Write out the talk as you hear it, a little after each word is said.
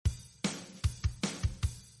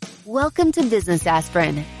Welcome to Business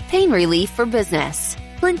Aspirin, pain relief for business.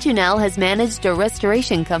 Clint Junell has managed a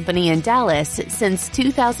restoration company in Dallas since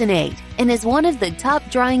 2008 and is one of the top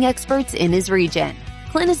drying experts in his region.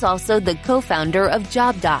 Clint is also the co-founder of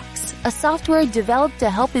JobDocs, a software developed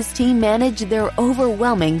to help his team manage their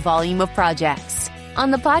overwhelming volume of projects.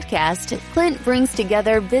 On the podcast, Clint brings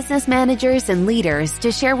together business managers and leaders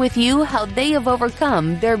to share with you how they have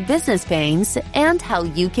overcome their business pains and how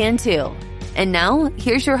you can too. And now,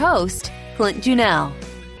 here's your host, Clint Junell.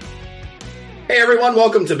 Hey everyone,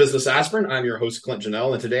 welcome to Business Aspirin. I'm your host, Clint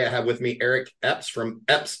Junell, and today I have with me Eric Epps from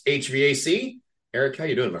Epps HVAC. Eric, how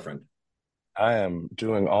you doing, my friend? I am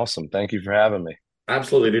doing awesome. Thank you for having me.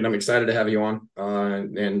 Absolutely, dude. I'm excited to have you on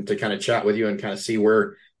and to kind of chat with you and kind of see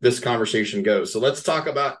where this conversation goes. So let's talk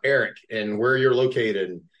about Eric and where you're located,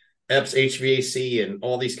 and Epps HVAC, and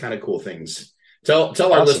all these kind of cool things. Tell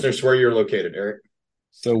our listeners where you're located, Eric.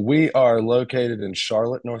 So we are located in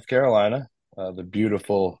Charlotte, North Carolina, the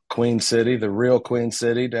beautiful Queen City, the real Queen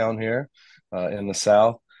City down here in the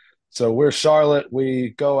South. So we're Charlotte. We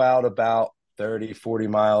go out about 30, 40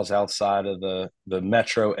 miles outside of the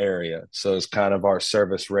metro area. So it's kind of our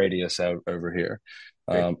service radius out over here.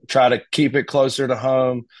 Try to keep it closer to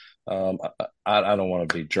home. I don't want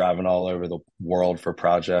to be driving all over the world for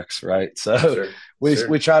projects, right? So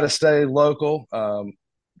we try to stay local.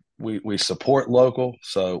 We support local,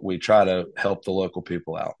 so we try to help the local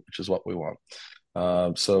people out, which is what we want.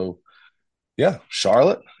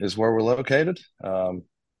 Charlotte is where we're located.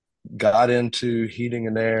 Got into heating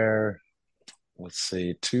and air,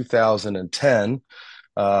 2010.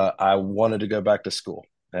 I wanted to go back to school,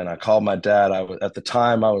 and I called my dad. At the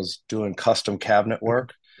time I was doing custom cabinet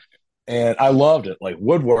work, and I loved it. Like,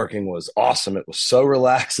 woodworking was awesome. It was so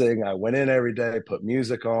relaxing. I went in every day, put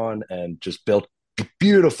music on, and just built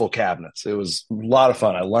beautiful cabinets. It was a lot of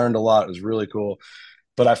fun. I learned a lot. It was really cool.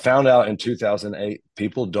 But I found out in 2008,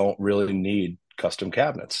 people don't really need custom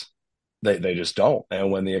cabinets. They just don't.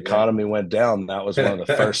 And when the economy went down, that was one of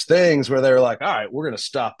the first things where they were like, all right, we're going to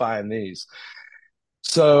stop buying these.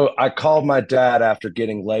 So I called my dad after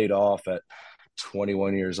getting laid off at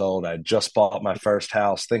 21 years old. I just bought my first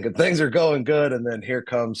house thinking things are going good. And then here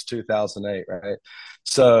comes 2008, right?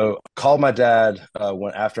 So called my dad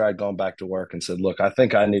after I'd gone back to work and said, look, I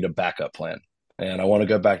think I need a backup plan. And I want to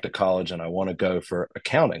go back to college, and I want to go for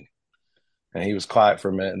accounting. And he was quiet for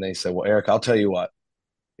a minute. And then he said, well, Eric, I'll tell you what,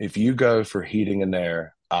 if you go for heating and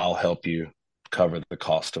air, I'll help you cover the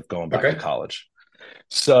cost of going back to college.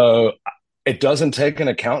 So it doesn't take an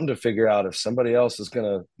accountant to figure out if somebody else is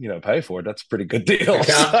going to, pay for it. That's a pretty good deal.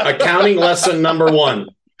 Accounting lesson number one.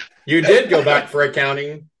 You did go back for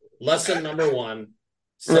accounting. Lesson number one.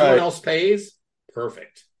 Someone else pays.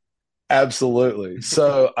 Perfect. Absolutely.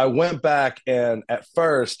 So I went back, and at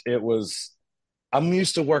first I'm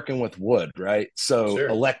used to working with wood, right? So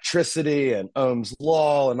electricity and Ohm's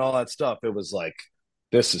law and all that stuff. It was like,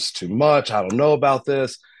 this is too much. I don't know about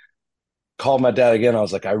this. Called my dad again. I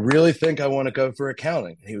was like, I really think I want to go for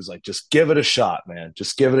accounting. And he was like, just give it a shot, man.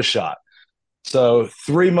 Just give it a shot. So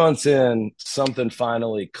 3 months in, something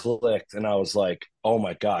finally clicked, and I was like, oh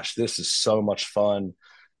my gosh, this is so much fun.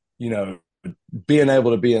 Being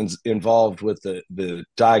able to be involved with the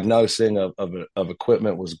diagnosing of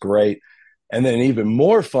equipment was great. And then even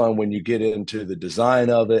more fun when you get into the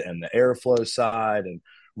design of it and the airflow side, and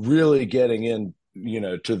really getting in,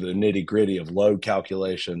 to the nitty gritty of load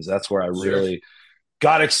calculations. That's where I really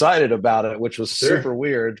got excited about it, which was super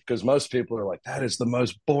weird, because most people are like, that is the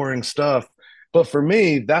most boring stuff. But for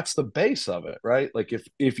me, that's the base of it, right? Like,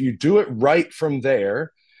 if you do it right from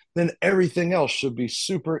there, then everything else should be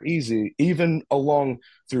super easy, even along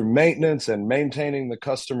through maintenance and maintaining the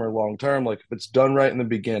customer long term. Like, if it's done right in the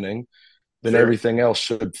beginning, then everything else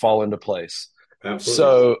should fall into place. Absolutely.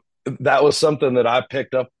 So that was something that I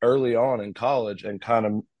picked up early on in college, and kind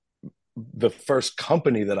of the first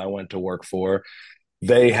company that I went to work for,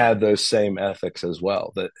 they had those same ethics as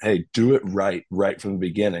well, that, hey, do it right from the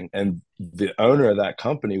beginning. And the owner of that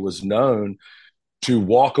company was known to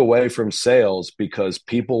walk away from sales because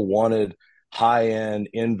people wanted high-end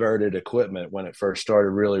inverted equipment when it first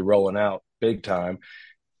started really rolling out big time,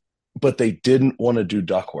 but they didn't want to do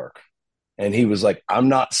ductwork. And he was like, I'm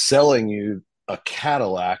not selling you a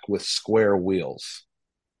Cadillac with square wheels,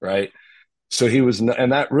 right? So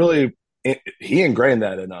and that really, he ingrained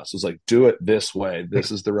that in us. It was like, do it this way.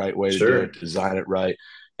 This is the right way to do it. Design it right,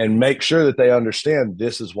 and make sure that they understand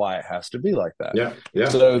this is why it has to be like that. Yeah.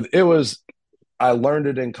 So I learned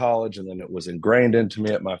it in college, and then it was ingrained into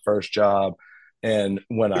me at my first job. And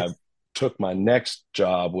when I took my next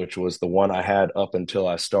job, which was the one I had up until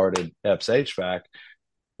I started Epps HVAC,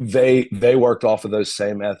 they worked off of those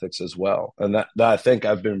same ethics as well. And that I think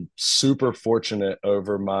I've been super fortunate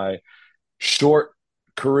over my short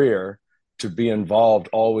career to be involved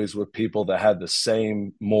always with people that had the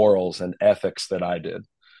same morals and ethics that I did.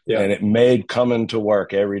 Yeah. And it made coming to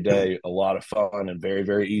work every day a lot of fun and very,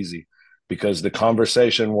 very easy, because the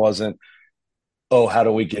conversation wasn't, oh, how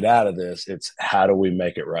do we get out of this? It's how do we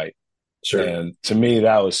make it right? Sure. And to me,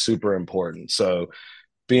 that was super important. So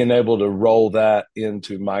being able to roll that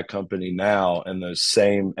into my company now and those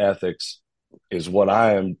same ethics is what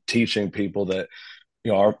I am teaching people. That,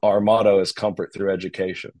 you know, our motto is comfort through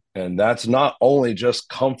education. And that's not only just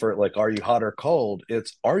comfort, like, are you hot or cold?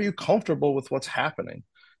 It's, are you comfortable with what's happening?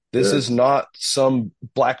 This is not some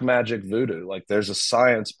black magic voodoo. Like, there's a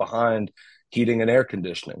science behind heating and air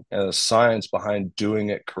conditioning and a science behind doing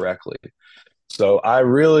it correctly. So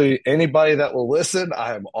anybody that will listen,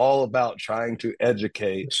 I am all about trying to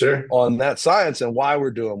educate on that science and why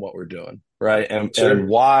we're doing what we're doing, right? And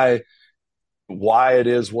why it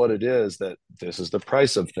is what it is, that this is the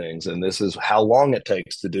price of things, and this is how long it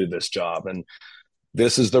takes to do this job, and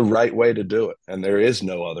this is the right way to do it, and there is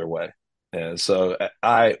no other way. And so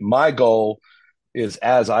my goal is,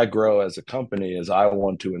 as I grow as a company, is I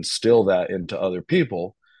want to instill that into other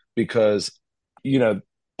people, because, you know,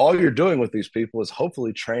 all you're doing with these people is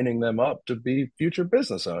hopefully training them up to be future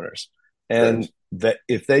business owners. And that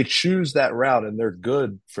if they choose that route and they're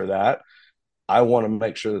good for that, I want to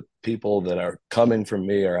make sure that people that are coming from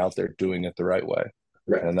me are out there doing it the right way.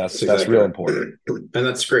 Right. And that's real important. And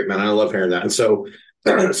that's great, man. I love hearing that. And so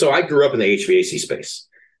I grew up in the HVAC space.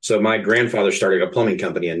 So my grandfather started a plumbing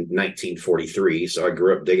company in 1943. So I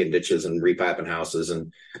grew up digging ditches and repiping houses.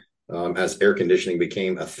 And as air conditioning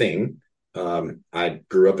became a thing, I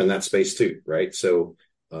grew up in that space too, right? So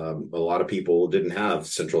a lot of people didn't have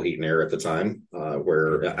central heat and air at the time,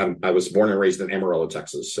 where I was born and raised in Amarillo,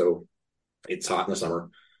 Texas. So it's hot in the summer,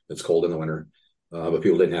 it's cold in the winter, but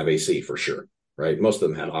people didn't have AC for sure, right? Most of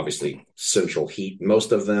them had obviously central heat.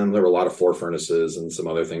 Most of them, there were a lot of floor furnaces and some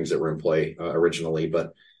other things that were in play originally,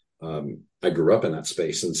 but I grew up in that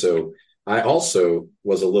space. And so I also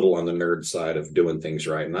was a little on the nerd side of doing things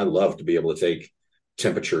right. And I love to be able to take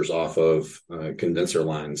temperatures off of condenser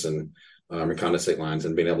lines and condensate lines,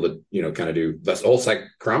 and being able to, you know, kind of do that's whole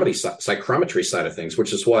psychrometry side of things,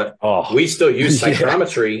 which is what we still use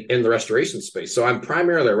psychrometry in the restoration space. So I'm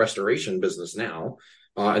primarily a restoration business now,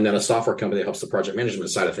 and then a software company that helps the project management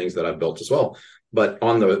side of things that I've built as well. But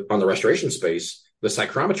on the restoration space, the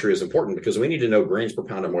psychrometry is important because we need to know grains per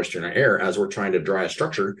pound of moisture in our air as we're trying to dry a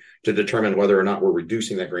structure to determine whether or not we're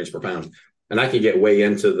reducing that grains per pound. And I can get way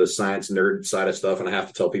into the science nerd side of stuff, and I have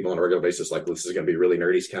to tell people on a regular basis, like, this is going to be really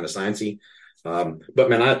nerdy, kind of sciencey. But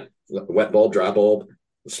man, wet bulb, dry bulb,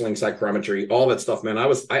 sling psychrometry, all that stuff, man,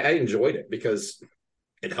 I enjoyed it because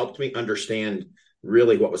it helped me understand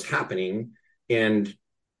really what was happening. And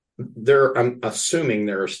I'm assuming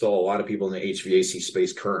there are still a lot of people in the HVAC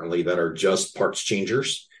space currently that are just parts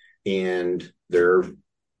changers, and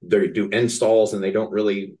they do installs, and they don't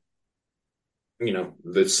really, you know,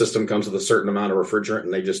 the system comes with a certain amount of refrigerant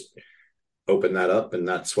and they just open that up and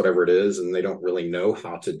that's whatever it is. And they don't really know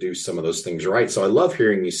how to do some of those things right. So I love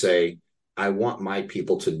hearing you say, I want my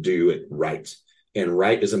people to do it right. And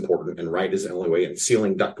right is important, and right is the only way, and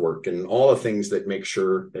sealing ductwork and all the things that make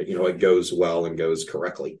sure that, you know, it goes well and goes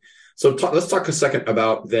correctly. So let's talk a second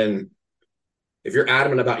about then, if you're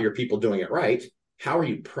adamant about your people doing it right, how are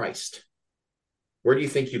you priced? Where do you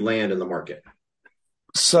think you land in the market?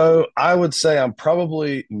 So I would say I'm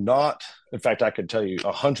probably not, in fact, I could tell you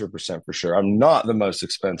 100% for sure, I'm not the most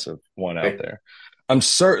expensive one out there. I'm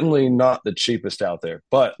certainly not the cheapest out there.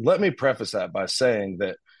 But let me preface that by saying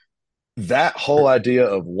that whole idea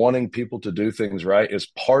of wanting people to do things right is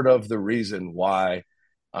part of the reason why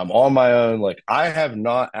I'm on my own. Like, I have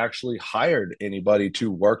not actually hired anybody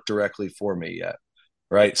to work directly for me yet,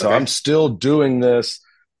 right? So I'm still doing this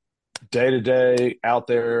day to day out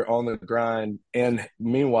there on the grind, and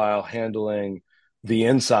meanwhile handling the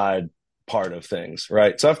inside part of things,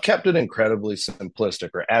 right? So I've kept it incredibly simplistic,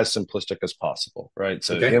 or as simplistic as possible, right?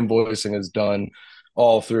 So invoicing is done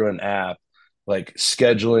all through an app, like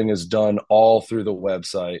scheduling is done all through the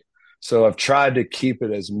website. So I've tried to keep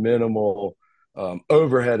it as minimal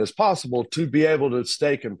overhead as possible to be able to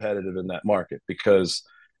stay competitive in that market, because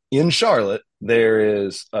in Charlotte there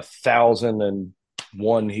is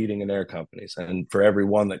 1,001 heating and air companies, and for every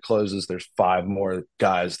one that closes, there's 5 more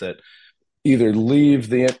guys that either leave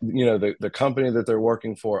the company that they're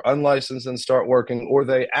working for unlicensed and start working, or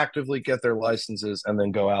they actively get their licenses and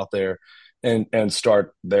then go out there and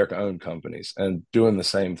start their own companies and doing the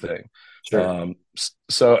same thing. Sure.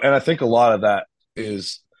 And I think a lot of that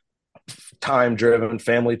is time driven,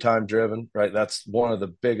 family time driven, right? That's one of the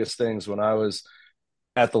biggest things. When I was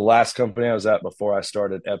at the last company I was at before I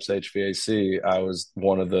started Epps HVAC, I was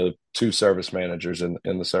one of the 2 service managers in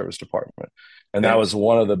the service department. And that was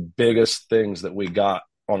one of the biggest things that we got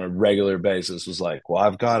on a regular basis, was like, well,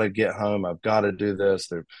 I've got to get home. I've got to do this.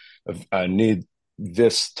 I need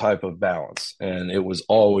this type of balance. And it was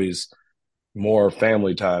always more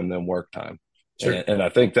family time than work time. Sure. And I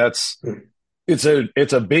think it's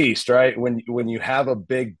a beast, right? When you have a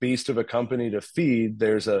big beast of a company to feed,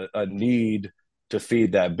 there's a need to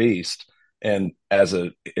feed that beast. And as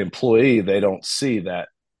an employee, they don't see that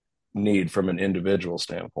need from an individual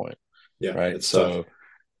standpoint. Yeah. Right. So tough.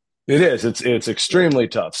 It's extremely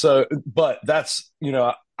tough. So, but that's,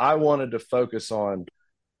 I wanted to focus on,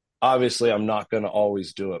 obviously I'm not going to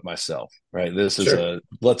always do it myself, right? This is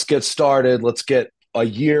let's get started. Let's get a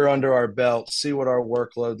year under our belt, see what our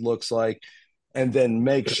workload looks like, and then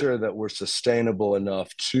make sure that we're sustainable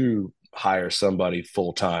enough to hire somebody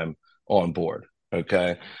full-time on board.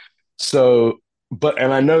 Okay. So,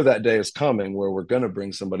 and I know that day is coming where we're going to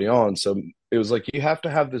bring somebody on. So it was like, you have to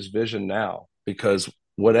have this vision now, because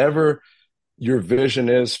whatever your vision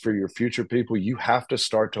is for your future people, you have to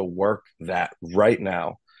start to work that right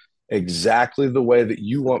now. Exactly the way that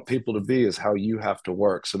you want people to be is how you have to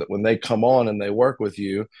work, so that when they come on and they work with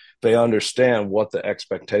you, they understand what the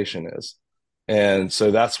expectation is. And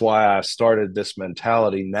so that's why I started this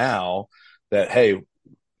mentality now that, hey,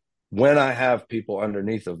 when I have people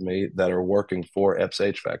underneath of me that are working for Epps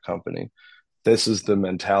HVAC company, this is the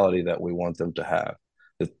mentality that we want them to have,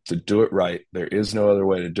 to do it right. There is no other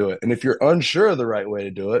way to do it. And if you're unsure of the right way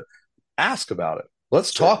to do it, ask about it.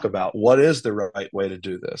 Let's talk about what is the right way to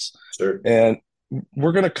do this. Sure. And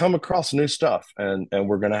we're going to come across new stuff, and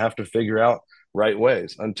we're going to have to figure out right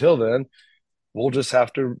ways. Until then, we'll just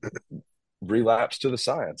have to relapse to the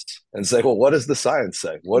science and say, well, what does the science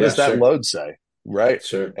say? What does that load say? Right.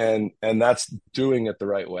 Sure. And that's doing it the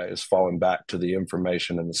right way, is falling back to the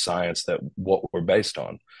information and the science that what we're based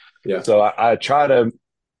on. Yeah. So I try to,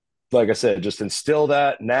 like I said, just instill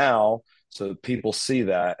that now, so that people see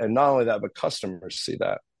that, and not only that, but customers see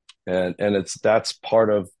that. And that's part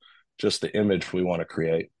of just the image we want to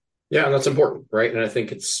create. Yeah. And that's important. Right. And I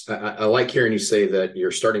think I like hearing you say that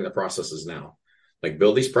you're starting the processes now, like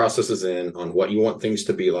build these processes in on what you want things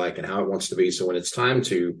to be like and how it wants to be. So when it's time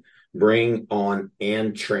to bring on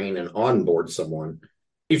and train and onboard someone,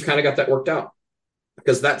 you've kind of got that worked out,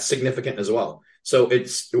 because that's significant as well. So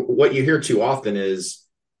it's what you hear too often is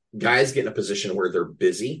guys get in a position where they're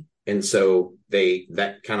busy. And so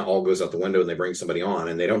that kind of all goes out the window, and they bring somebody on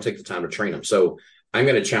and they don't take the time to train them. So I'm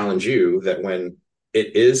going to challenge you that when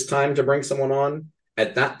it is time to bring someone on,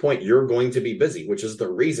 at that point, you're going to be busy, which is the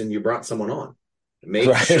reason you brought someone on.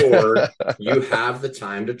 Make sure you have the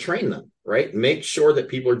time to train them, right? Make sure that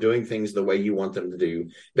people are doing things the way you want them to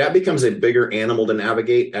do. That becomes a bigger animal to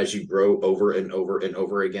navigate as you grow over and over and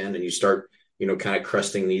over again. And you start, kind of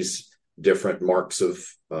cresting these different marks of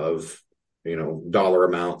dollar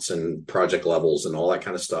amounts and project levels and all that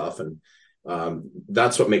kind of stuff. And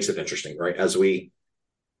that's what makes it interesting, right? As we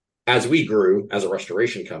grew as a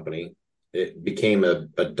restoration company, it became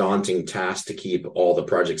a daunting task to keep all the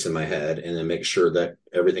projects in my head and then make sure that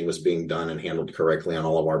everything was being done and handled correctly on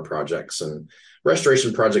all of our projects. And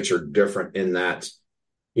restoration projects are different in that,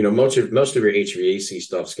 most of your HVAC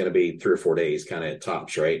stuff is going to be 3 or 4 days kind of at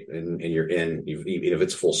tops, right? And you're in, even if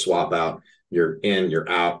it's a full swap out, you're in, you're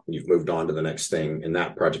out, you've moved on to the next thing, and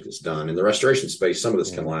that project is done. In the restoration space, some of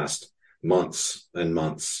this can last months and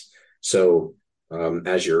months. So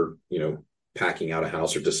as you're, packing out a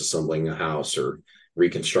house or disassembling a house or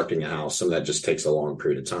reconstructing a house, some of that just takes a long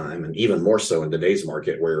period of time. And even more so in today's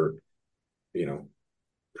market where,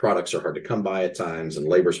 products are hard to come by at times and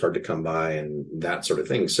labor's hard to come by and that sort of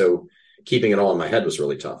thing. So keeping it all in my head was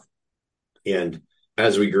really tough. And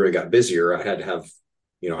as we grew and got busier, I had to have,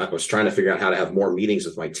 I was trying to figure out how to have more meetings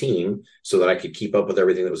with my team so that I could keep up with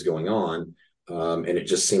everything that was going on. And it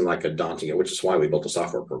just seemed like a daunting, which is why we built a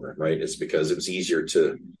software program, right? It's because it was easier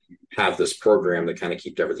to have this program that kind of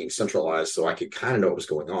kept everything centralized so I could kind of know what was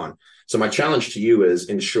going on. So my challenge to you is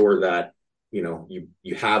ensure that,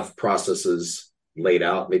 you have processes laid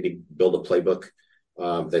out, maybe build a playbook.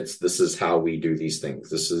 This is how we do these things.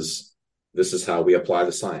 This is how we apply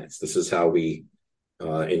the science. This is how we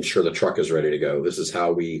ensure the truck is ready to go. This is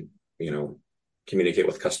how we, communicate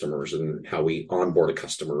with customers and how we onboard a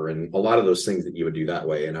customer and a lot of those things that you would do that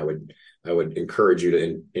way. And I would encourage you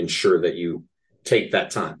to ensure that you take that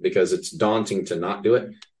time, because it's daunting to not do it.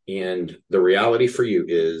 And the reality for you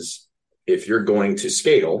is if you're going to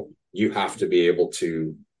scale, you have to be able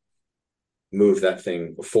to move that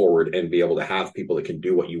thing forward and be able to have people that can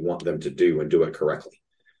do what you want them to do and do it correctly.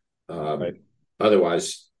 Right.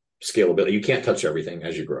 Otherwise, scalability, you can't touch everything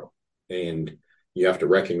as you grow. And you have to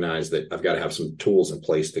recognize that I've got to have some tools in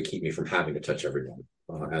place to keep me from having to touch everyone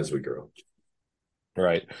as we grow.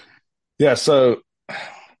 Right. Yeah. So,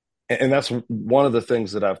 and that's one of the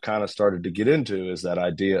things that I've kind of started to get into is that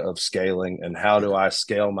idea of scaling and how do I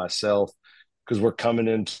scale myself? Because we're coming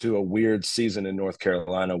into a weird season in North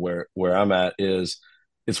Carolina where I'm at is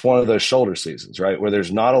it's one of those shoulder seasons, right? Where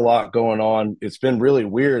there's not a lot going on. It's been really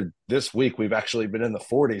weird this week. We've actually been in the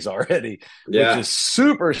 40s already, which is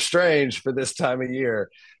super strange for this time of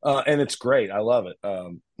year. And it's great. I love it.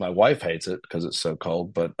 My wife hates it because it's so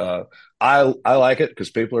cold, but I like it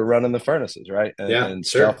because people are running the furnaces, right? And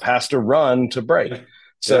stuff has to run to break.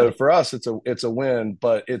 So for us, it's a win,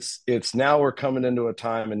 but it's now we're coming into a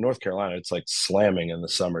time in North Carolina. It's like slamming in the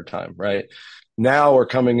summertime, right? Now we're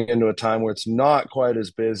coming into a time where it's not quite as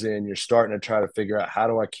busy and you're starting to try to figure out how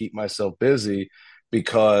do I keep myself busy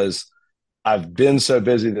because I've been so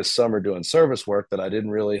busy this summer doing service work that I didn't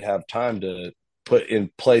really have time to put in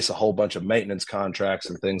place a whole bunch of maintenance contracts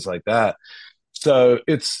and things like that. So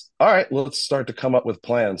it's all right, let's start to come up with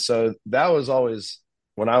plans. So that was always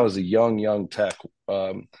when I was a young tech.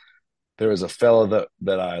 There was a fellow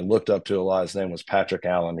that I looked up to a lot. His name was Patrick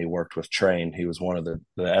Allen. He worked with Trane. He was one of the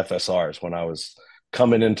FSRs when I was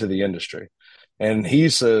coming into the industry. And he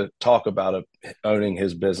used to talk about owning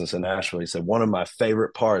his business in Nashville. He said, one of my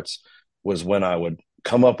favorite parts was when I would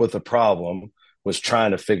come up with a problem, was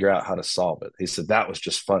trying to figure out how to solve it. He said, that was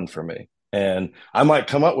just fun for me. And I might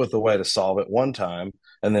come up with a way to solve it one time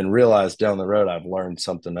and then realize down the road I've learned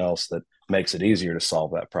something else that makes it easier to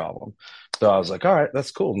solve that problem. So I was like, all right,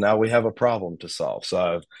 that's cool. Now we have a problem to solve. So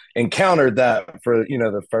I've encountered that for,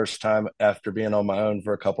 the first time after being on my own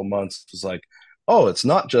for a couple months. It was like, oh, it's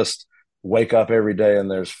not just wake up every day and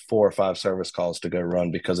there's 4 or 5 service calls to go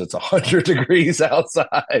run because it's 100 degrees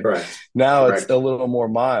outside. Right. Now it's a little more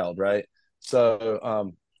mild, right?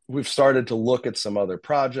 So we've started to look at some other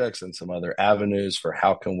projects and some other avenues for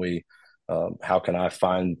how can I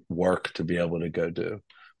find work to be able to go do.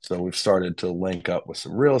 So we've started to link up with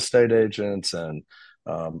some real estate agents and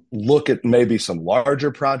look at maybe some larger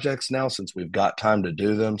projects now since we've got time to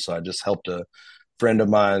do them. So I just helped a friend of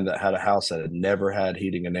mine that had a house that had never had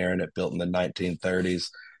heating and air in it, built in the 1930s.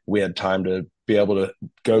 We had time to be able to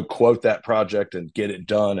go quote that project and get it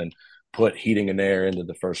done and put heating and air into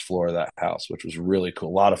the first floor of that house, which was really cool.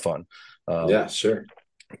 A lot of fun. Yeah, sure.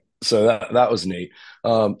 So that was neat.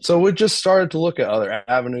 So we just started to look at other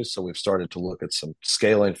avenues. So we've started to look at some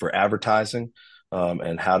scaling for advertising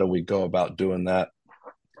and how do we go about doing that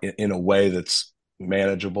in a way that's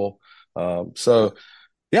manageable. So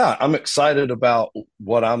yeah, I'm excited about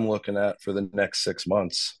what I'm looking at for the next 6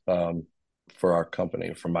 months for our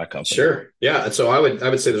company, for my company. Sure. Yeah. And so I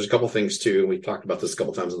would say there's a couple things too. We've talked about this a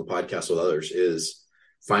couple times on the podcast with others is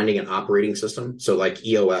finding an operating system. So like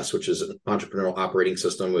EOS, which is an entrepreneurial operating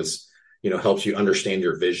system, helps you understand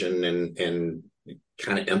your vision and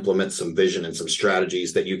kind of implement some vision and some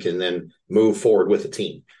strategies that you can then move forward with the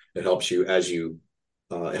team. It helps you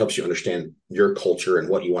it helps you understand your culture and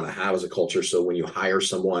what you want to have as a culture. So when you hire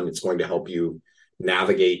someone, it's going to help you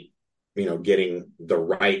navigate, getting the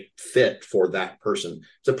right fit for that person.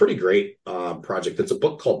 It's a pretty great project. It's a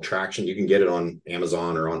book called Traction. You can get it on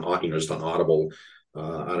Amazon or on, just on Audible.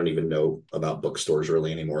 I don't even know about bookstores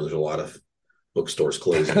really anymore. There's a lot of bookstores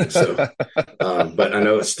closing. So, but I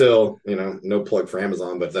know it's still, no plug for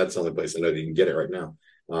Amazon, but that's the only place I know that you can get it right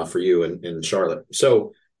now for you in Charlotte.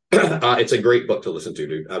 So it's a great book to listen to,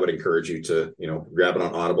 dude. I would encourage you to, grab it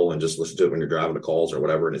on Audible and just listen to it when you're driving to calls or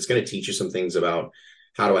whatever. And it's going to teach you some things about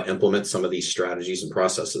how do I implement some of these strategies and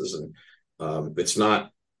processes. And it's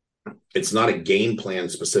not a game plan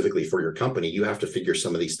specifically for your company. You have to figure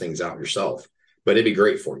some of these things out yourself. But it'd be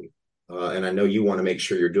great for you. And I know you want to make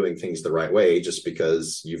sure you're doing things the right way just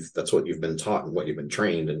because that's what you've been taught and what you've been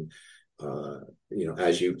trained. And,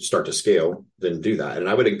 as you start to scale, then do that. And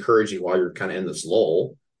I would encourage you while you're kind of in this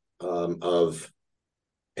lull of,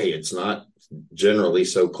 hey, it's not generally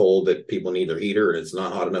so cold that people need their heater and it's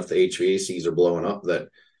not hot enough the HVACs are blowing up, that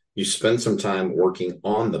you spend some time working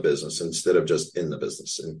on the business instead of just in the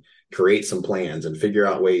business and create some plans and figure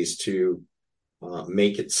out ways to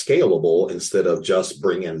make it scalable instead of just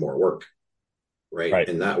bring in more work. Right.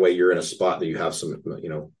 And that way you're in a spot that you have some,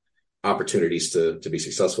 opportunities to be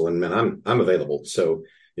successful. And man, I'm available. So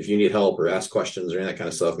if you need help or ask questions or any of that kind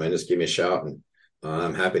of stuff, man, just give me a shout and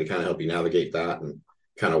I'm happy to kind of help you navigate that and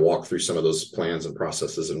kind of walk through some of those plans and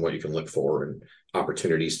processes and what you can look for and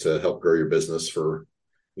opportunities to help grow your business for,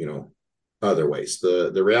 other ways.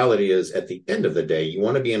 The reality is, at the end of the day, you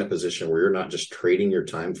want to be in a position where you're not just trading your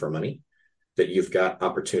time for money, that you've got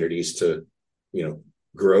opportunities to,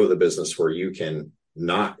 grow the business where you can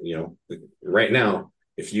not, right now,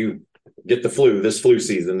 if you get this flu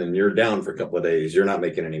season, and you're down for a couple of days, you're not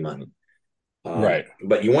making any money. Right.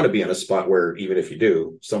 But you want to be in a spot where even if you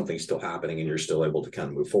do, something's still happening and you're still able to kind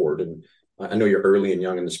of move forward. And I know you're early and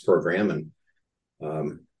young in this program,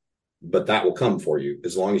 but that will come for you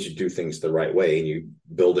as long as you do things the right way and you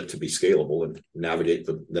build it to be scalable and navigate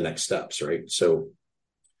the next steps. Right. So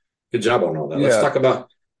good job on all that. Yeah. Let's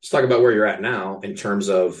talk about where you're at now in terms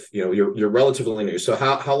of, you're relatively new. So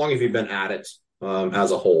how long have you been at it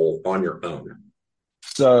as a whole on your own?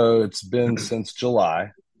 So it's been since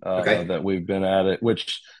July that we've been at it,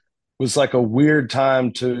 which was like a weird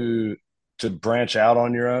time to branch out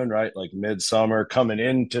on your own, right? Like midsummer, coming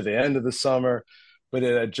into the end of the summer. But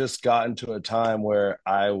it had just gotten to a time where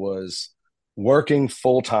I was working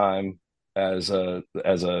full time as a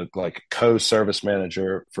like co-service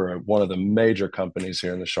manager for one of the major companies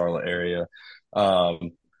here in the Charlotte area,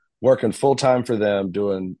 working full time for them,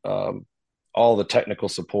 doing all the technical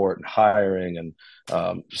support and hiring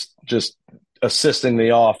and just assisting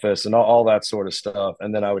the office and all that sort of stuff.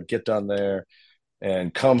 And then I would get done there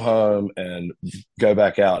and come home and go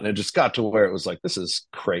back out. And it just got to where it was like, this is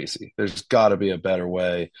crazy. There's got to be a better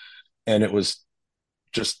way. And it was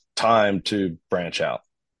just time to branch out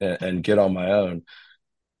and get on my own.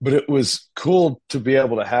 But it was cool to be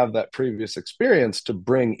able to have that previous experience to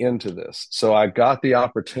bring into this. So I got the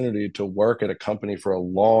opportunity to work at a company for a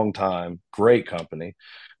long time, great company,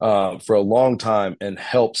 for a long time, and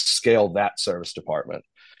help scale that service department.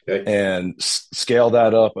 Okay. And scale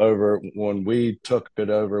that up over. When we took it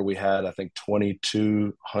over, we had, I think,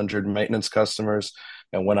 2,200 maintenance customers.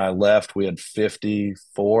 And when I left, we had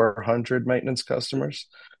 5,400 maintenance customers.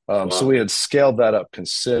 Wow. So we had scaled that up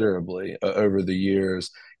considerably over the years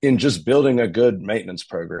in just building a good maintenance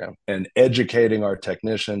program and educating our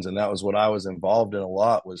technicians. And that was what I was involved in a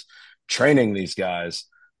lot, was training these guys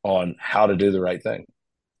on how to do the right thing.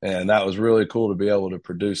 And that was really cool to be able to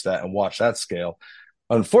produce that and watch that scale.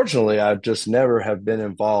 Unfortunately, I just never have been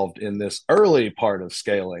involved in this early part of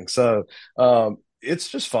scaling. So it's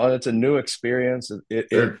just fun. It's a new experience.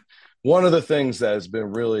 One of the things that has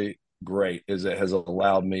been really great is it has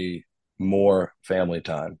allowed me more family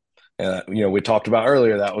time. And, we talked about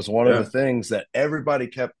earlier, that was one of the things that everybody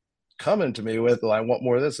kept coming to me with, I want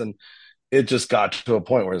more of this. And it just got to a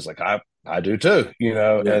point where it's like, I do too,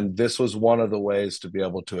 and this was one of the ways to be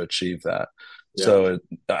able to achieve that. Yeah. So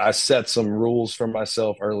I set some rules for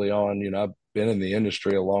myself early on. I've been in the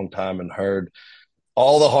industry a long time and heard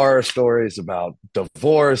all the horror stories about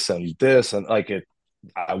divorce and this and like it.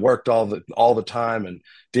 I worked all the time and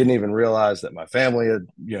didn't even realize that my family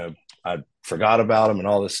had, I forgot about them and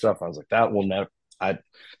all this stuff. I was like, that will never.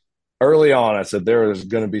 Early on, I said there's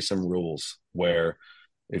going to be some rules where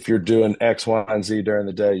if you're doing X, Y, and Z during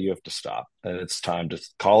the day, you have to stop, and it's time to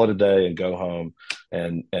call it a day and go home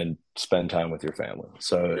and spend time with your family.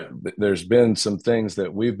 So there's been some things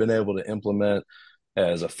that we've been able to implement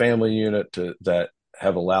as a family unit that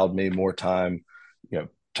have allowed me more time,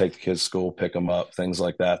 take the kids to school, pick them up, things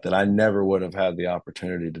like that I never would have had the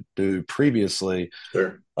opportunity to do previously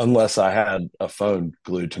unless I had a phone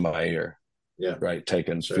glued to my ear. Yeah. Right.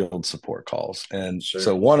 Taking field support calls. And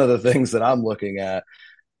so one of the things that I'm looking at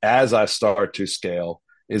as I start to scale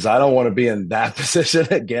is I don't want to be in that position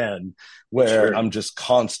again where I'm just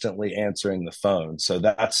constantly answering the phone. So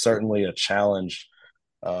that's certainly a challenge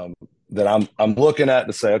that I'm looking at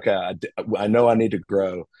to say, okay, I know I need to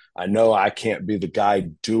grow. I know I can't be the guy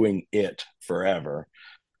doing it forever.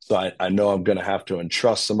 So I know I'm going to have to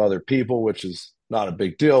entrust some other people, which is not a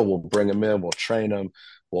big deal. We'll bring them in, we'll train them,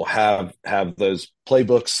 we'll have those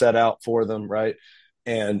playbooks set out for them, right?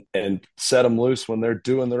 And set them loose when they're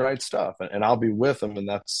doing the right stuff. And I'll be with them. And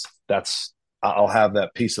that's I'll have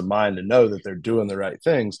that peace of mind to know that they're doing the right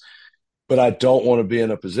things. But I don't want to be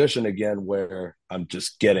in a position again where I'm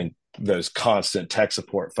just getting those constant tech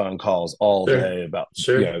support phone calls all day about,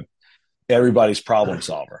 everybody's problem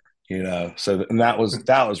solver, So and that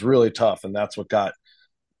was really tough. And that's what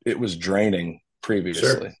it was draining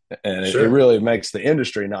previously. And it really makes the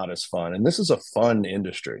industry not as fun. And this is a fun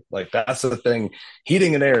industry. Like, that's the thing.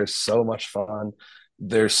 Heating and air is so much fun.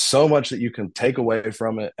 There's so much that you can take away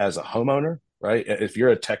from it as a homeowner, right? If you're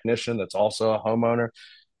a technician that's also a homeowner,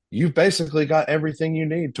 you've basically got everything you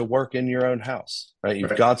need to work in your own house, right?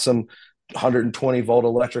 You've got some 120 volt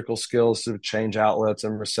electrical skills to change outlets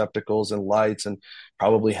and receptacles and lights and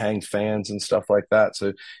probably hang fans and stuff like that.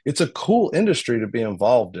 So it's a cool industry to be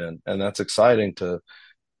involved in. And that's exciting to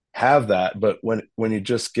have that. But when you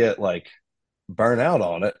just get like burn out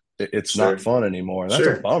on it, it's Sure. not fun anymore. And that's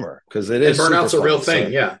Sure. a bummer because it is. Burnout's a real fun, thing. so.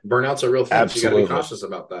 Yeah. Burnout's a real thing. So you got to be Absolutely. cautious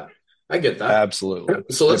about that. I get that. Absolutely.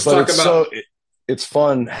 So let's talk about. It's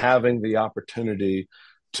fun having the opportunity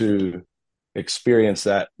to experience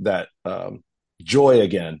that joy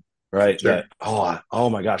again, right? Sure. That oh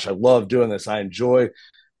my gosh, I love doing this. I enjoy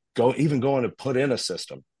going to put in a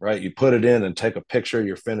system, right? You put it in and take a picture of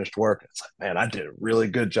your finished work. It's like, man, I did a really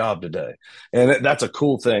good job today, and that's a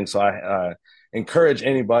cool thing. So I encourage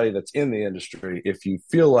anybody that's in the industry, if you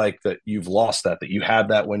feel like that you've lost that you had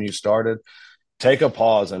that when you started, take a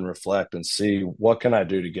pause and reflect and see what can I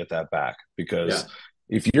do to get that back. Because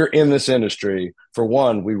if you're in this industry, for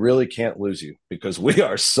one, we really can't lose you because we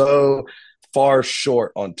are so far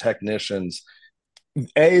short on technicians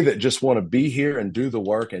that just want to be here and do the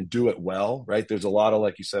work and do it well, right? There's a lot of,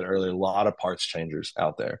 like you said earlier, a lot of parts changers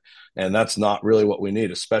out there, and that's not really what we need,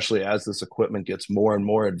 especially as this equipment gets more and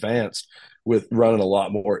more advanced with running a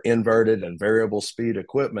lot more inverted and variable speed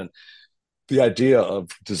equipment. The idea of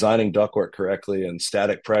designing ductwork correctly and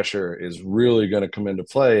static pressure is really going to come into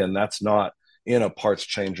play, and that's not in a parts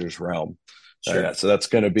changer's realm. Sure. So that's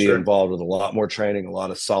going to be involved with a lot more training, a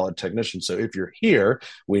lot of solid technicians. So if you're here,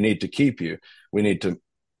 we need to keep you. We need to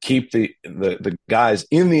keep the guys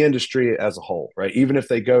in the industry as a whole, right? Even if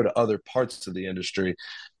they go to other parts of the industry,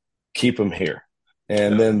 keep them here.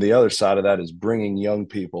 And then the other side of that is bringing young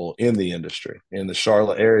people in the industry. In the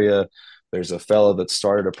Charlotte area, there's a fellow that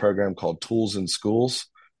started a program called Tools in Schools,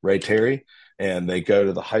 Ray Terry, and they go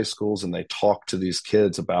to the high schools and they talk to these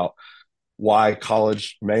kids about why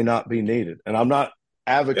college may not be needed. And I'm not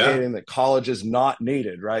advocating that college is not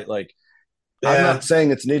needed, right? Like, I'm not saying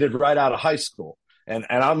it's needed right out of high school. And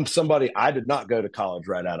I'm somebody, I did not go to college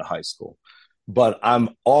right out of high school, but I'm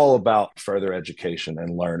all about further education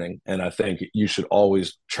and learning. And I think you should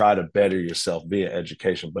always try to better yourself via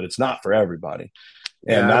education, but it's not for everybody.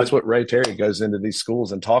 And that's what Ray Terry goes into these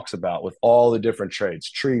schools and talks about with all the different trades,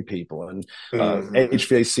 tree people and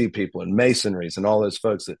HVAC people and masonries and all those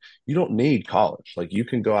folks, that you don't need college. Like, you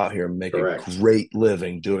can go out here and make a great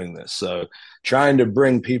living doing this. So trying to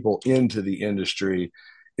bring people into the industry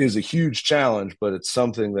is a huge challenge, but it's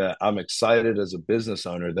something that I'm excited as a business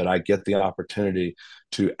owner that I get the opportunity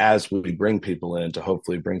to, as we bring people in, to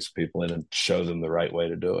hopefully bring some people in and show them the right way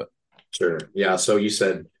to do it. Sure. Yeah. So you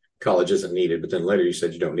said college isn't needed, but then later you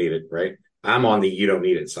said you don't need it, right? I'm on the you don't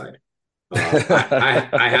need it side.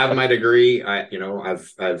 I have my degree.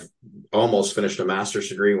 I've almost finished a master's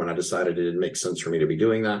degree when I decided it didn't make sense for me to be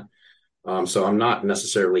doing that. So I'm not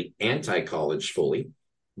necessarily anti-college fully,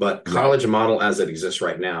 but college model as it exists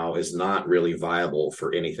right now is not really viable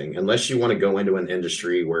for anything unless you want to go into an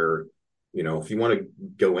industry where, if you want to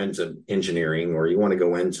go into engineering or you want to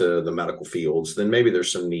go into the medical fields, then maybe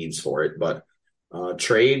there's some needs for it. But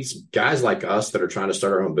trades, guys like us that are trying to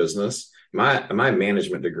start our own business, my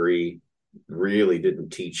management degree really didn't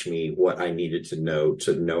teach me what I needed to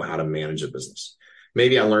know how to manage a business.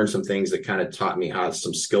 Maybe I learned some things that kind of taught me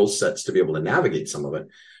some skill sets to be able to navigate some of it,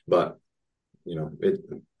 but it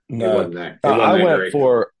wasn't that.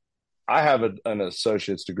 I have an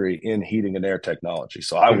associate's degree in heating and air technology.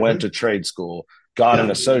 So I went to trade school, got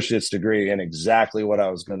an associate's degree in exactly what I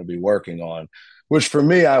was going to be working on, which for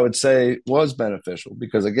me, I would say was beneficial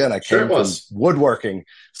because, again, I came from woodworking.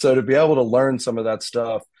 So to be able to learn some of that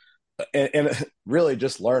stuff and really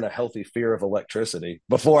just learn a healthy fear of electricity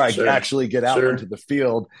before I actually get out into the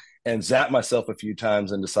field and zap myself a few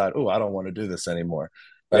times and decide, I don't want to do this anymore.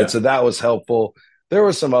 Right. So that was helpful. There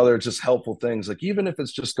were some other just helpful things. Like, even if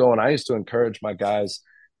it's just I used to encourage my guys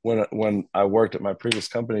when I worked at my previous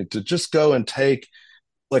company to just go and take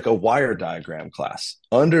like a wire diagram class,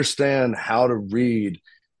 understand how to read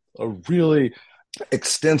a really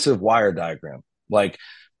extensive wire diagram, like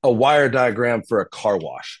a wire diagram for a car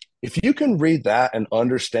wash. If you can read that and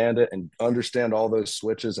understand it and understand all those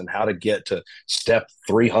switches and how to get to step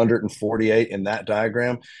 348 in that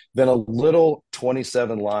diagram, then a little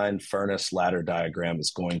 27-line furnace ladder diagram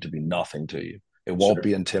is going to be nothing to you. It won't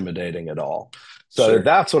be intimidating at all. So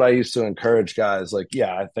that's what I used to encourage guys. Like,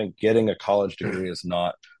 I think getting a college degree is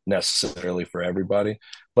not necessarily for everybody,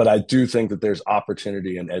 but I do think that there's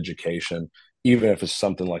opportunity in education, even if it's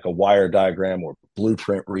something like a wire diagram or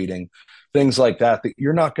blueprint reading, things like that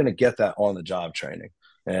you're not going to get that on the job training.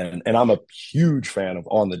 And I'm a huge fan of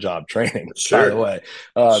on the job training, by the way.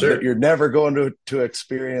 That you're never going to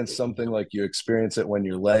experience something like you experience it when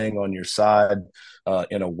you're laying on your side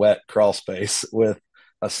in a wet crawl space with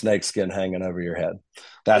a snake skin hanging over your head.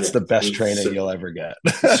 That's the best training you'll ever get.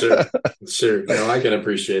 Sure. No, I can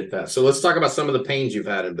appreciate that. So let's talk about some of the pains you've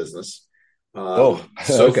had in business. So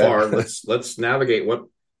okay. far, let's navigate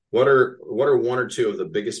what are one or two of the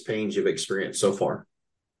biggest pains you've experienced so far?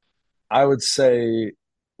 I would say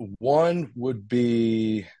one would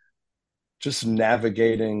be just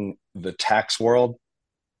navigating the tax world.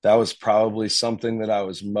 That was probably something that I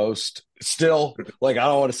was most still like, I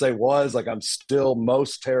don't want to say was like, I'm still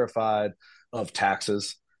most terrified of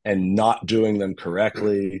taxes and not doing them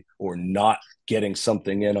correctly or not getting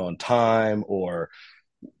something in on time or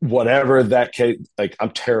whatever that case. Like, I'm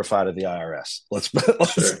terrified of the IRS. Let's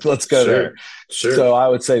go there. Sure. So I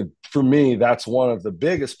would say for me, that's one of the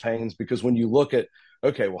biggest pains, because when you look at,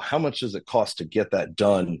 okay, well, how much does it cost to get that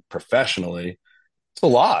done professionally? It's a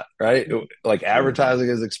lot, right? Like, advertising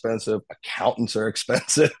is expensive, accountants are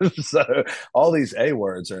expensive, so all these A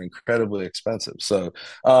words are incredibly expensive. So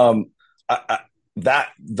the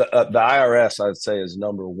IRS, I'd say, is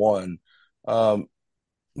number one.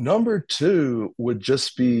 Number two would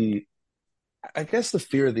just be, I guess, the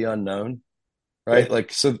fear of the unknown, right? Okay.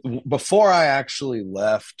 Like, so before I actually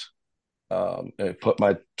left, and put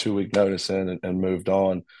my 2 week notice in and moved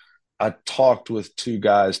on, I talked with two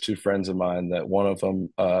friends of mine, that one of them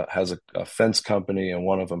has a fence company and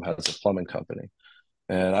one of them has a plumbing company.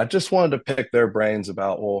 And I just wanted to pick their brains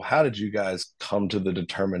about, well, how did you guys come to the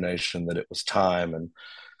determination that it was time and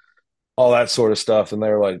all that sort of stuff? And they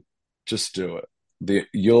were like, just do it.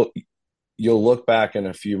 You'll look back in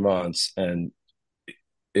a few months and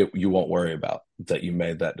you won't worry about that you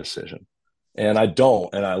made that decision. And I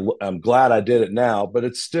don't, and I'm glad I did it now. But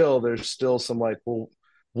there's still some like, well,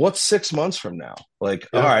 what's 6 months from now? Like,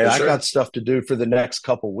 all right, I got stuff to do for the next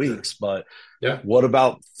couple weeks, but what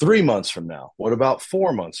about 3 months from now? What about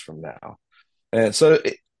 4 months from now? And so,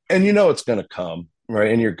 and it's going to come,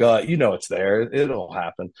 right? In your gut, it's there, it'll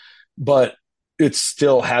happen, but it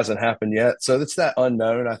still hasn't happened yet. So it's that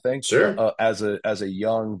unknown, I think. As a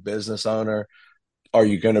young business owner, are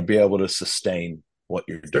you going to be able to sustain what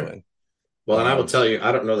you're doing? Well, and I will tell you,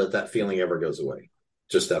 I don't know that feeling ever goes away.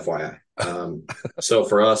 Just FYI. So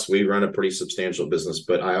for us, we run a pretty substantial business,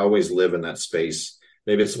 but I always live in that space.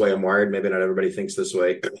 Maybe it's the way I'm wired. Maybe not everybody thinks this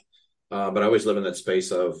way, but I always live in that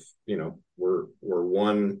space of, we're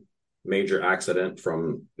one major accident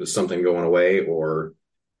from something going away, or,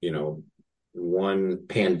 one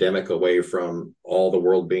pandemic away from all the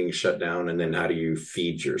world being shut down. And then how do you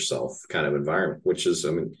feed yourself kind of environment, which is,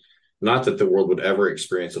 not that the world would ever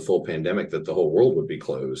experience a full pandemic, that the whole world would be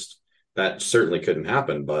closed. That certainly couldn't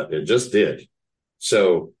happen, but it just did.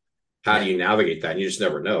 So how do you navigate that? And you just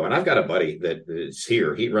never know. And I've got a buddy that is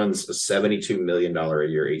here. He runs a $72 million a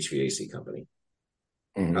year HVAC company.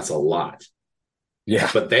 Mm-hmm. That's a lot. Yeah.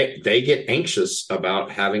 But they get anxious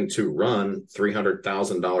about having to run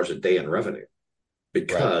 $300,000 a day in revenue,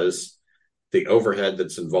 because the overhead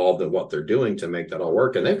that's involved in what they're doing to make that all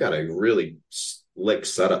work. And they've got a really slick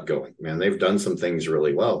setup going, man. They've done some things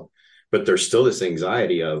really well, but there's still this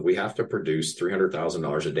anxiety of, we have to produce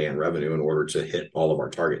 $300,000 a day in revenue in order to hit all of our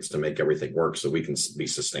targets, to make everything work so we can be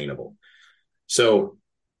sustainable. So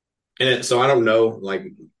I don't know, like,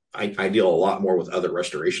 I deal a lot more with other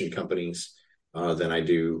restoration companies than I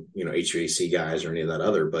do, HVAC guys or any of that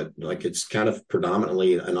other, but like, it's kind of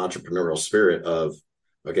predominantly an entrepreneurial spirit of,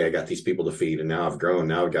 okay, I got these people to feed, and now I've grown.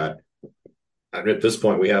 Now at this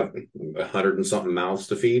point, we have 100 and something mouths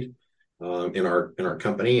to feed in our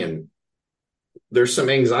company. And there's some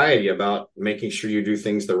anxiety about making sure you do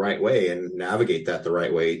things the right way and navigate that the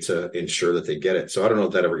right way to ensure that they get it. So I don't know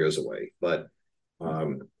if that ever goes away, but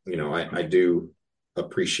I do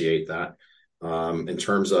appreciate that. In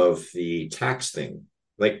terms of the tax thing,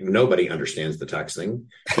 like, nobody understands the tax thing.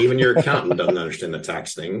 Even your accountant doesn't understand the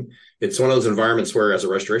tax thing. It's one of those environments where, as a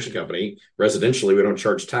restoration company, residentially, we don't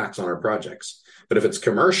charge tax on our projects. But if it's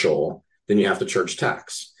commercial, then you have to charge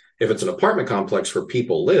tax. If it's an apartment complex where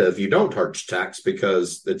people live, you don't charge tax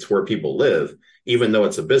because it's where people live, even though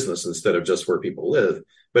it's a business instead of just where people live.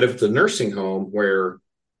 But if it's a nursing home where,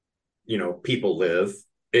 people live,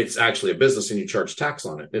 it's actually a business and you charge tax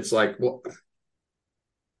on it. It's like, well,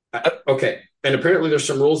 okay. And apparently there's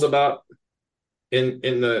some rules about in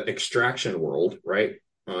the extraction world, right?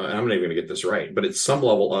 And I'm not even going to get this right, but it's some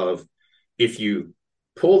level of, if you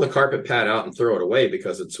pull the carpet pad out and throw it away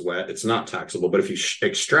because it's wet, it's not taxable. But if you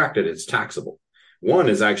extract it, it's taxable. One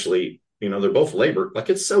is actually, they're both labor. Like,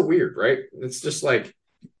 it's so weird, right? It's just like,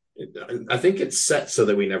 I think it's set so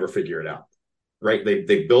that we never figure it out, right?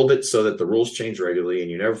 They build it so that the rules change regularly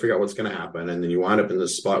and you never figure out what's going to happen. And then you wind up in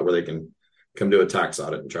this spot where they can come do a tax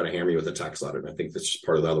audit and try to hammer you with a tax audit. And I think that's just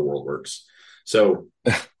part of how the world works. So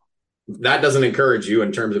that doesn't encourage you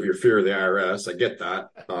in terms of your fear of the IRS. I get that.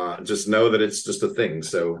 Just know that it's just a thing.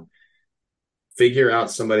 So figure out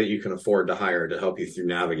somebody you can afford to hire to help you through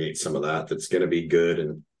navigate some of that. That's going to be good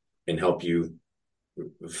and help you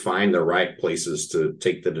find the right places to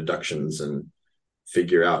take the deductions and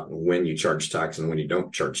figure out when you charge tax and when you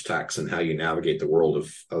don't charge tax and how you navigate the world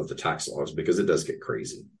of the tax laws, because it does get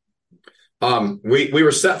crazy. We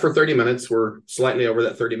were set for 30 minutes. We're slightly over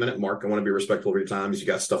that 30-minute mark. I want to be respectful of your time. You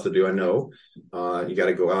got stuff to do. I know you got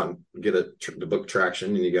to go out and get the book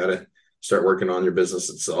traction, and you got to start working on your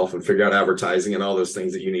business itself and figure out advertising and all those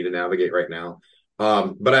things that you need to navigate right now.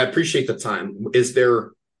 But I appreciate the time. Is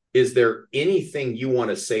there anything you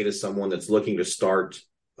want to say to someone that's looking to start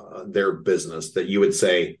their business that you would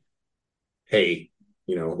say, hey,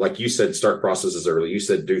 like you said, start processes early. You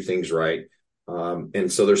said do things right.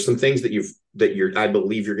 And so there's some things I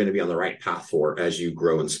believe you're going to be on the right path for as you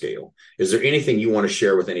grow and scale. Is there anything you want to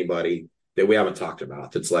share with anybody that we haven't talked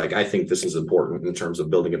about that's like, I think this is important in terms of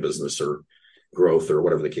building a business or growth or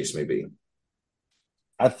whatever the case may be?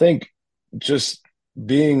 I think just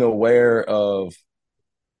being aware of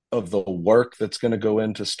the work that's going to go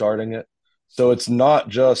into starting it. So it's not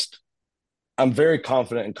just, I'm very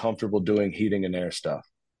confident and comfortable doing heating and air stuff,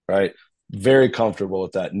 right? Very comfortable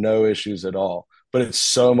with that. No issues at all. But it's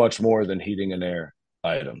so much more than heating and air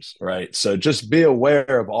items, right? So just be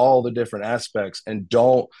aware of all the different aspects and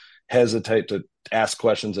don't hesitate to ask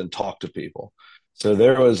questions and talk to people. So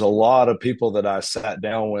there was a lot of people that I sat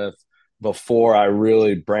down with before I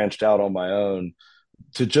really branched out on my own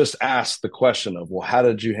to just ask the question of, well, how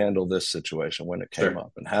did you handle this situation when it came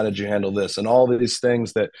up? And how did you handle this? And all these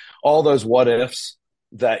things all those what ifs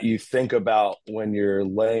that you think about when you're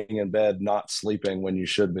laying in bed, not sleeping when you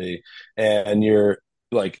should be. And you're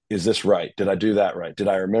like, is this right? Did I do that right? Did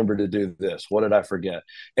I remember to do this? What did I forget?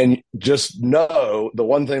 And just know the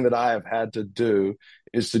one thing that I have had to do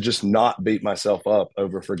is to just not beat myself up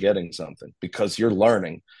over forgetting something, because you're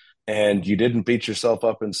learning. And you didn't beat yourself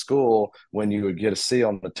up in school when you would get a C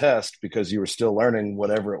on the test because you were still learning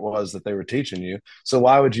whatever it was that they were teaching you. So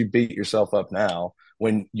why would you beat yourself up now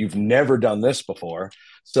when you've never done this before?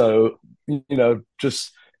 So,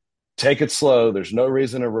 just take it slow. There's no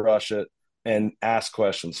reason to rush it, and ask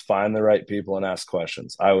questions. Find the right people and ask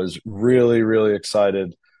questions. I was really, really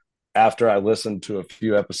excited after I listened to a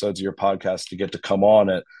few episodes of your podcast to get to come on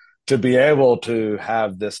it, to be able to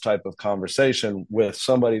have this type of conversation with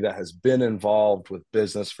somebody that has been involved with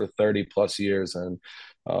business for 30 plus years and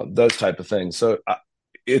those type of things. So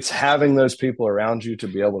it's having those people around you to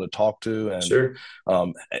be able to talk to,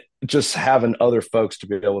 and just having other folks to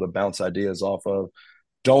be able to bounce ideas off of.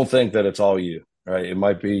 Don't think that it's all you, right? It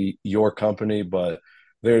might be your company, but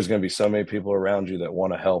there's going to be so many people around you that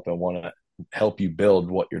want to help and want to help you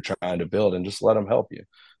build what you're trying to build, and just let them help you.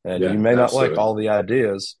 And you may not like all the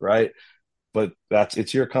ideas, right? But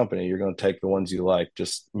it's your company. You're going to take the ones you like.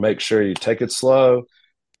 Just make sure you take it slow,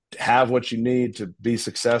 have what you need to be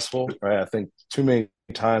successful, right? I think too many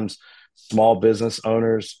times small business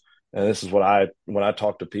owners, and this is when I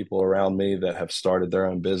talk to people around me that have started their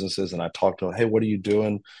own businesses, and I talk to them, hey, what are you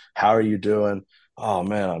doing? How are you doing? Oh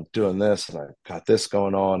man, I'm doing this and I got this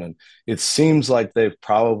going on. And it seems like they've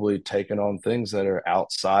probably taken on things that are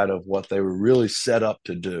outside of what they were really set up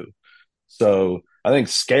to do. So I think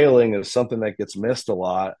scaling is something that gets missed a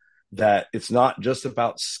lot, that it's not just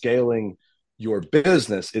about scaling your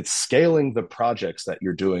business, it's scaling the projects that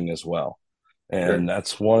you're doing as well. And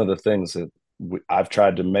that's one of the things that I've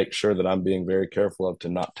tried to make sure that I'm being very careful of, to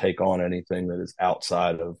not take on anything that is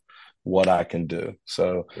outside of what I can do.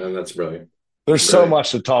 So that's brilliant. There's so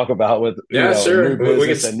much to talk about with new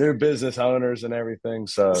business and new business owners and everything.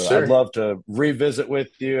 So I'd love to revisit with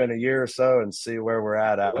you in a year or so and see where we're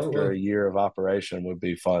at after a year of operation. Would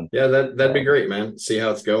be fun. Yeah, that'd be great, man. See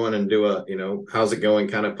how it's going and do a, how's it going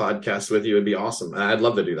kind of podcast with you. It'd be awesome. I'd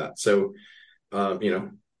love to do that. So,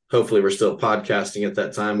 hopefully we're still podcasting at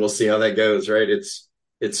that time. We'll see how that goes, right?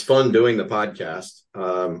 It's fun doing the podcast.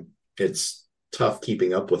 It's tough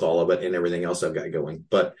keeping up with all of it and everything else I've got going,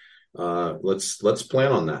 but let's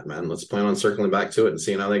plan on that, man. Let's plan on circling back to it and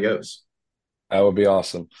seeing how that goes. That would be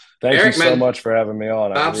awesome. Thank Eric, you so much for having me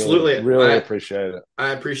on. I absolutely really appreciate it.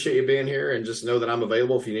 I appreciate you being here, and just know that I'm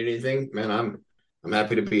available if you need anything, man. I'm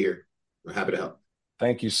happy to be here. I'm happy to help.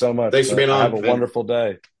 Thank you so much. Thanks for being on. Have a wonderful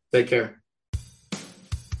day. Take care.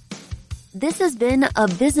 This has been a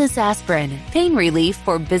Business Aspirin, Pain Relief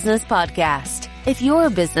for Business podcast. If you're a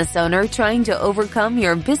business owner trying to overcome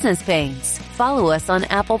your business pains, follow us on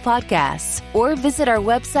Apple Podcasts or visit our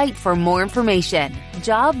website for more information,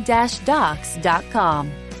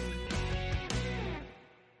 job-docs.com.